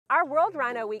Our World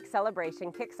Rhino Week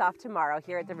celebration kicks off tomorrow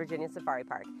here at the Virginia Safari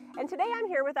Park. And today I'm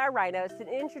here with our rhinos to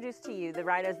introduce to you the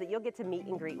rhinos that you'll get to meet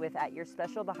and greet with at your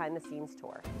special behind the scenes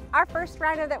tour. Our first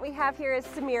rhino that we have here is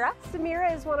Samira.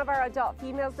 Samira is one of our adult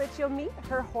females that you'll meet.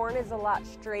 Her horn is a lot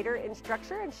straighter in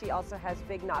structure, and she also has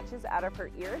big notches out of her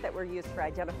ear that were used for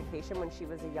identification when she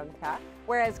was a young cat.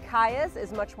 Whereas Kaya's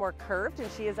is much more curved,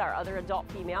 and she is our other adult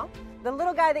female. The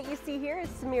little guy that you see here is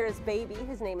Samira's baby.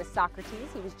 His name is Socrates.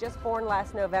 He was just born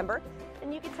last November,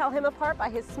 and you can tell him apart by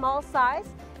his small size.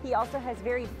 He also has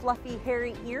very fluffy,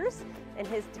 hairy ears and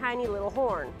his tiny little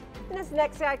horn. And this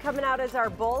next guy coming out is our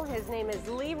bull. His name is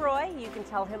Leroy. You can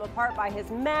tell him apart by his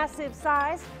massive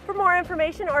size. For more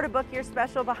information or to book your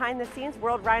special behind the scenes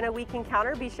World Rhino Week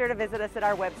encounter, be sure to visit us at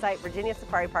our website,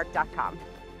 virginiasafaripark.com.